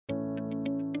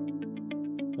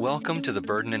Welcome to the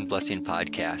Burden and Blessing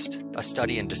Podcast, a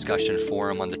study and discussion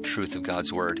forum on the truth of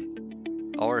God's Word.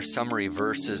 Our summary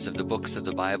verses of the books of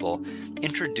the Bible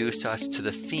introduce us to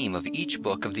the theme of each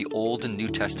book of the Old and New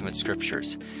Testament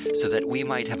Scriptures, so that we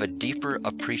might have a deeper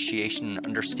appreciation and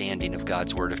understanding of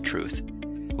God's Word of truth.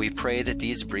 We pray that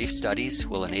these brief studies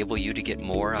will enable you to get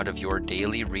more out of your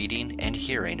daily reading and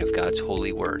hearing of God's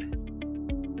holy Word.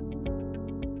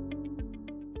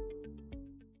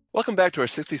 Welcome back to our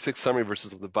 66 summary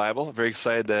verses of the Bible. Very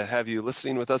excited to have you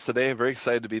listening with us today. Very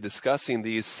excited to be discussing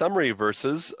these summary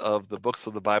verses of the books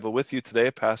of the Bible with you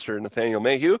today, Pastor Nathaniel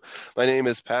Mayhew. My name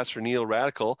is Pastor Neil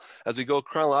Radical. As we go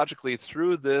chronologically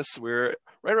through this, we're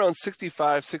right around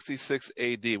 65, 66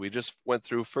 AD. We just went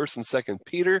through 1st and 2nd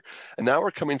Peter, and now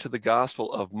we're coming to the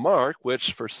Gospel of Mark,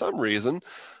 which for some reason,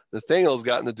 Nathaniel's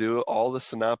gotten to do all the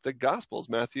synoptic gospels,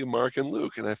 Matthew, Mark, and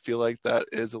Luke, and I feel like that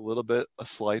is a little bit a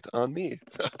slight on me.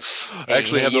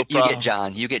 You get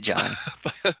John.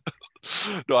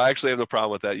 No, I actually have no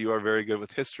problem with that. You are very good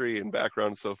with history and background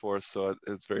and so forth, so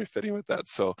it's very fitting with that.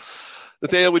 So,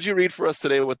 Nathaniel, would you read for us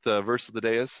today what the verse of the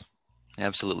day is?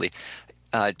 Absolutely.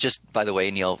 Just by the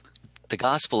way, Neil, the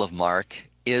Gospel of Mark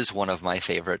is one of my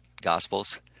favorite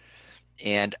Gospels.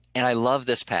 And I love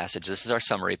this passage. This is our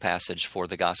summary passage for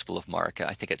the Gospel of Mark.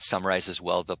 I think it summarizes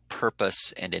well the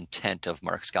purpose and intent of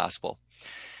Mark's Gospel.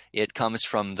 It comes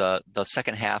from the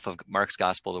second half of Mark's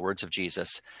Gospel, the words of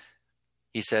Jesus.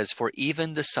 He says, "For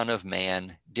even the Son of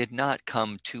Man did not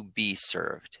come to be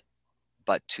served,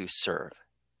 but to serve,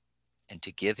 and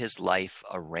to give his life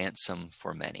a ransom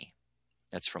for many."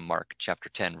 That's from Mark chapter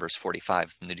 10, verse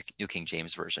 45 from the New King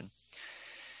James Version.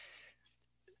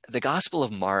 The Gospel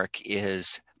of Mark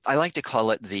is, I like to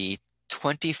call it the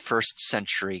 21st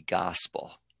century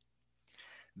gospel,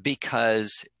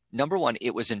 because number one,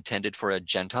 it was intended for a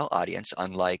Gentile audience,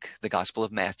 unlike the Gospel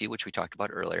of Matthew, which we talked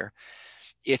about earlier.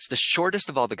 It's the shortest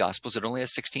of all the Gospels. It only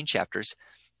has 16 chapters,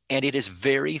 and it is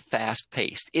very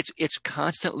fast-paced. It's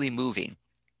constantly moving.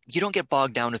 You don't get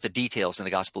bogged down with the details in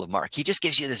the Gospel of Mark. He just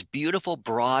gives you this beautiful,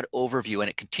 broad overview, and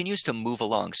it continues to move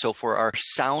along. So for our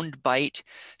soundbite,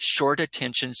 short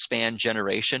attention span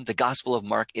generation, the Gospel of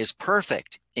Mark is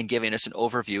perfect in giving us an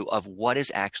overview of what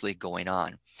is actually going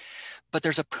on. But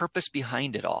there's a purpose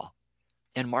behind it all.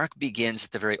 And Mark begins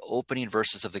at the very opening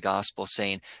verses of the Gospel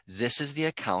saying, this is the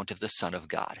account of the Son of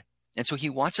God. And so he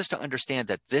wants us to understand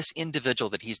that this individual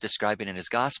that he's describing in his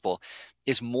gospel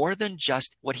is more than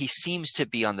just what he seems to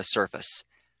be on the surface.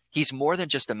 He's more than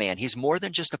just a man. He's more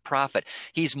than just a prophet.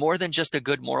 He's more than just a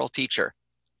good moral teacher.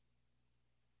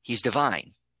 He's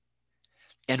divine.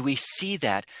 And we see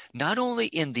that not only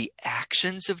in the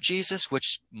actions of Jesus,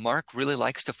 which Mark really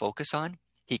likes to focus on.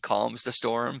 He calms the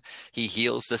storm. He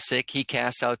heals the sick. He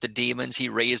casts out the demons. He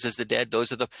raises the dead.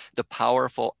 Those are the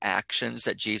powerful actions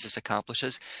that Jesus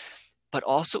accomplishes, but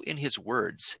also in his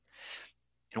words.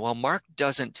 And while Mark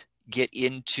doesn't get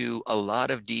into a lot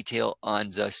of detail on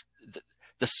the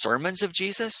sermons of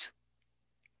Jesus,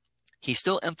 he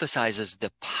still emphasizes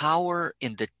the power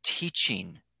in the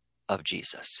teaching of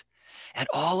Jesus. And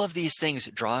all of these things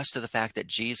draw us to the fact that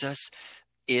Jesus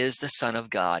is the Son of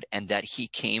God and that he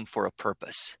came for a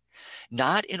purpose,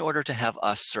 not in order to have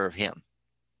us serve him,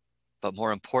 but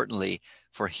more importantly,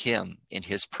 for him in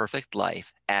his perfect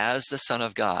life as the Son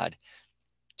of God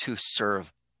to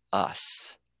serve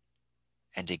us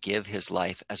and to give his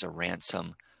life as a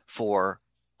ransom for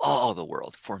all the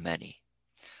world, for many.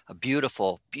 A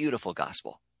beautiful, beautiful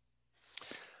gospel.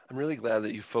 I'm really glad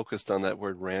that you focused on that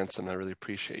word ransom. I really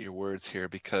appreciate your words here,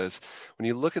 because when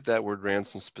you look at that word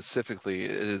ransom specifically,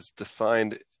 it is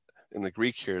defined in the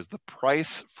Greek here as the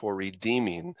price for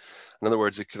redeeming. In other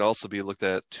words, it could also be looked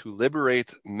at to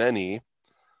liberate many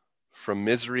from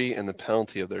misery and the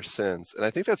penalty of their sins. And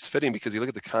I think that's fitting because you look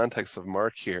at the context of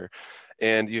Mark here,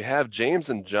 and you have James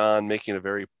and John making a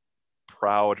very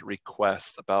proud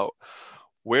request about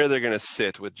where they're going to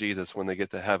sit with Jesus when they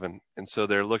get to heaven. And so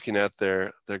they're looking at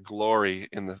their glory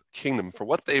in the kingdom for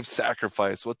what they've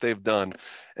sacrificed, what they've done.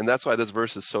 And that's why this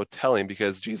verse is so telling,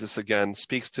 because Jesus, again,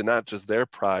 speaks to not just their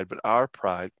pride, but our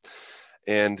pride.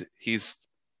 And he's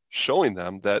showing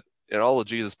them that in all of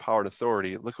Jesus' power and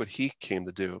authority, look what he came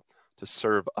to do, to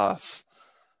serve us,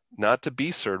 not to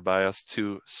be served by us,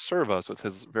 to serve us with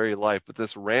his very life, but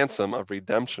this ransom of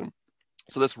redemption.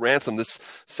 So this ransom, this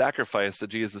sacrifice that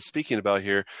Jesus is speaking about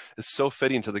here is so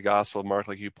fitting to the Gospel of Mark,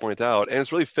 like you point out. And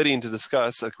it's really fitting to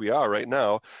discuss, like we are right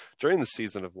now, during the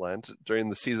season of Lent, during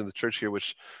the season of the church here,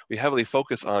 which we heavily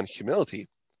focus on humility,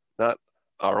 not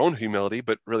our own humility,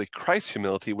 but really Christ's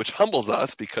humility, which humbles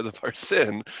us because of our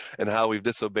sin and how we've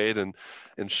disobeyed and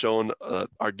shown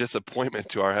our disappointment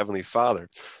to our Heavenly Father.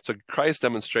 So Christ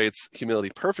demonstrates humility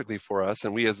perfectly for us,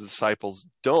 and we as disciples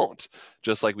don't,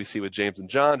 just like we see with James and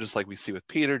John, just like we see with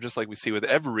Peter, just like we see with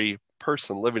every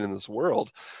person living in this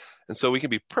world. And so we can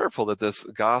be prayerful that this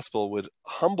gospel would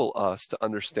humble us to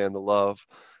understand the love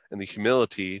and the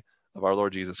humility of our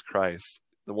Lord Jesus Christ,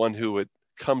 the one who would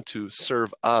come to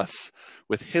serve us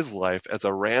with his life as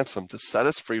a ransom to set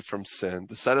us free from sin,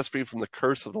 to set us free from the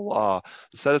curse of the law,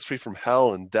 to set us free from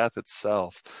hell and death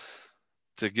itself,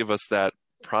 to give us that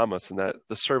promise and that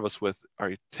to serve us with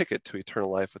our ticket to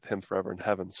eternal life with him forever in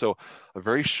heaven. So a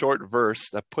very short verse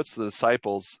that puts the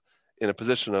disciples in a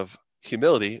position of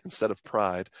humility instead of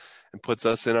pride and puts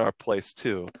us in our place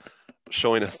too,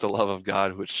 showing us the love of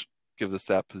God, which gives us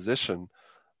that position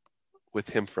with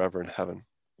him forever in heaven.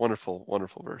 Wonderful,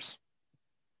 wonderful verse.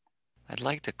 I'd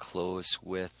like to close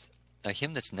with a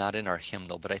hymn that's not in our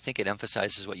hymnal, but I think it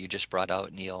emphasizes what you just brought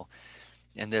out, Neil.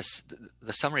 And the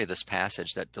summary of this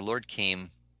passage, that the Lord came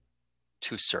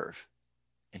to serve,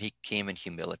 and he came in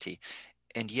humility.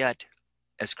 And yet,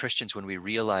 as Christians, when we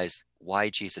realize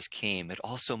why Jesus came, it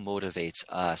also motivates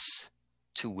us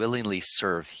to willingly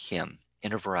serve him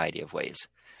in a variety of ways.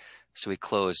 So we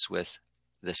close with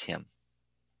this hymn.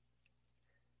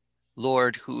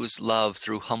 Lord, whose love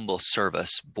through humble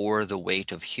service bore the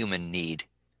weight of human need,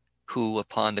 who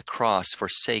upon the cross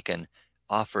forsaken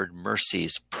offered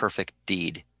mercy's perfect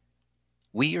deed.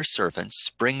 We, your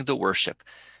servants, bring the worship,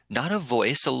 not of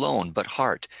voice alone, but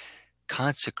heart,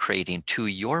 consecrating to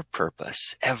your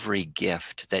purpose every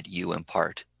gift that you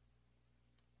impart.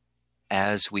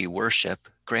 As we worship,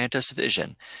 grant us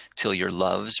vision, till your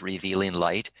love's revealing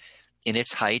light, in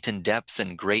its height and depth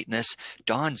and greatness,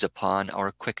 dawns upon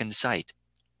our quickened sight,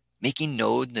 making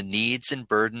known the needs and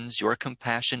burdens your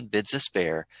compassion bids us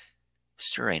bear,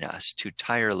 stirring us to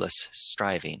tireless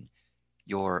striving,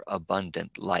 your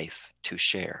abundant life to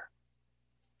share.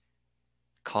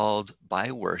 Called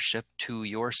by worship to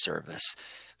your service,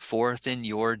 forth in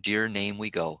your dear name we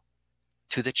go,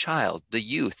 to the child, the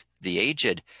youth, the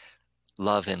aged,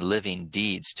 love and living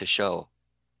deeds to show.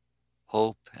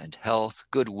 Hope and health,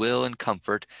 goodwill and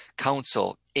comfort,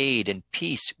 counsel, aid and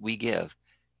peace we give,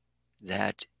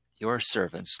 that your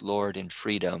servants, Lord, in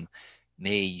freedom,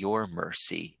 may your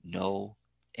mercy know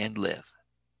and live.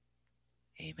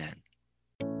 Amen.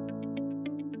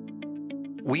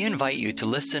 We invite you to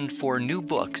listen for new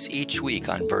books each week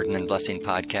on Burden and Blessing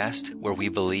Podcast, where we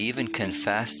believe and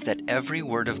confess that every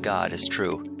word of God is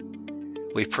true.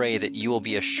 We pray that you will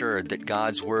be assured that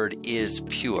God's word is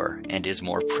pure and is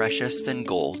more precious than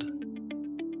gold,